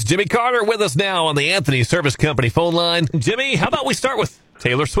Jimmy Carter with us now on the Anthony Service Company phone line. Jimmy, how about we start with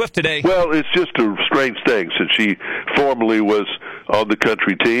Taylor Swift today? Well, it's just a strange thing since she formerly was on the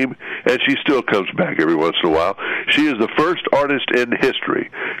country team, and she still comes back every once in a while. She is the first artist in history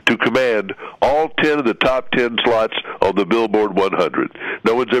to command all 10 of the top 10 slots on the Billboard 100.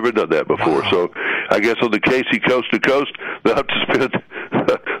 No one's ever done that before. Wow. So I guess on the Casey Coast to Coast, they'll have to spend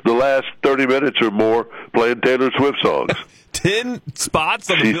the last 30 minutes or more playing Taylor Swift songs. 10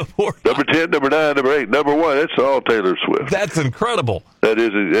 spots on the Billboard. Number 10, number 9, number 8, number 1. It's all Taylor Swift. That's incredible. That is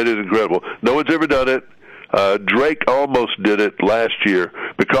incredible. No one's ever done it. Drake almost did it last year.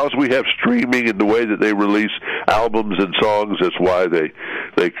 Because we have streaming and the way that they release albums and songs, that's why they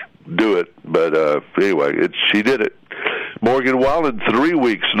do it. But anyway, she did it. Morgan Wallen, 3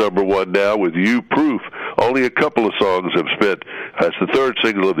 weeks number 1 now with You Proof. Only a couple of songs have spent. That's the third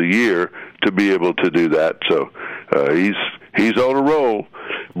single of the year to be able to do that. So he's on a roll.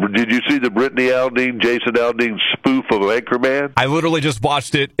 Did you see the Brittany Aldean, Jason Aldean spoof of Anchorman? I literally just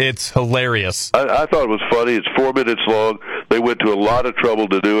watched it. It's hilarious. I thought it was funny. It's 4 minutes long. They went to a lot of trouble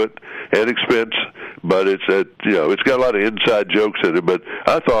to do it and expense, but it's got a lot of inside jokes in it. But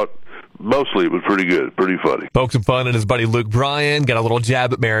I thought mostly it was pretty good, pretty funny. Poked some fun at his buddy Luke Bryan. Got a little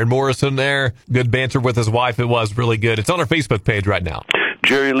jab at Maren Morrison there. Good banter with his wife. It was really good. It's on our Facebook page right now.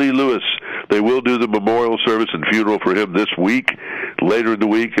 Jerry Lee Lewis. They will do the memorial service and funeral for him this week. Later in the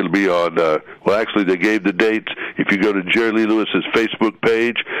week, it'll be on, actually, they gave the dates. If you go to Jerry Lee Lewis's Facebook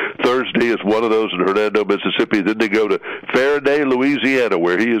page, Thursday is one of those in Hernando, Mississippi. Then they go to Faraday, Louisiana,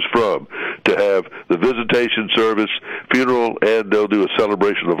 where he is from, to have the visitation service, funeral, and they'll do a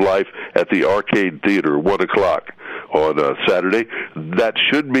celebration of life at the Arcade Theater, 1 o'clock on Saturday. That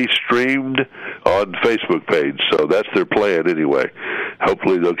should be streamed on Facebook page, so that's their plan anyway.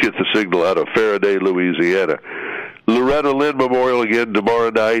 Hopefully they'll get the signal out of Faraday, Louisiana. Loretta Lynn Memorial again tomorrow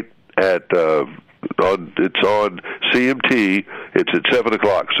night at it's on CMT. It's at 7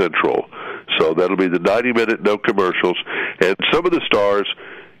 o'clock Central. So that'll be the 90-minute, no commercials. And some of the stars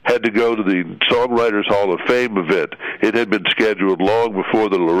had to go to the Songwriters Hall of Fame event. It had been scheduled long before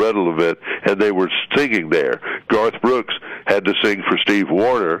the Loretta event, and they were singing there. Garth Brooks had to sing for Steve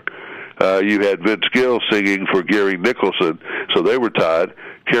Wariner. You had Vince Gill singing for Gary Nicholson, so they were tied.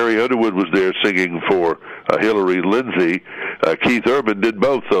 Carrie Underwood was there singing for Hillary Lindsey. Keith Urban did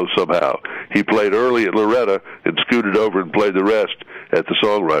both, though, somehow. He played early at Loretta and scooted over and played the rest at the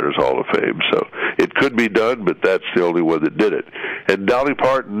Songwriters Hall of Fame. So it could be done, but that's the only one that did it. And Dolly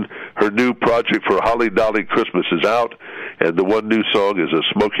Parton, her new project for Holly Dolly Christmas is out, and the one new song is A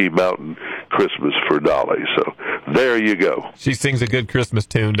Smoky Mountain Christmas for Dolly. So there you go. She sings a good Christmas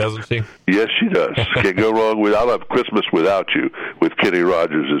tune, doesn't she? Yes, she does. Can't go wrong with I Love Christmas Without You with Kenny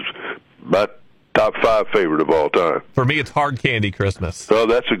Rogers is my top 5 favorite of all time. For me, it's Hard Candy Christmas. Oh,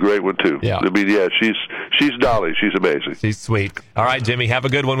 that's a great one, too. Yeah. I mean, yeah, she's Dolly. She's amazing. She's sweet. All right, Jimmy, have a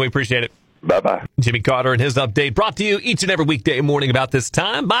good one. We appreciate it. Bye-bye. Jimmy Carter and his update brought to you each and every weekday morning about this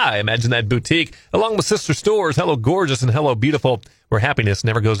time by Imagine That Boutique, along with sister stores Hello Gorgeous and Hello Beautiful, where happiness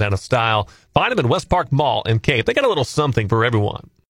never goes out of style. Find them in West Park Mall in Cape. They got a little something for everyone.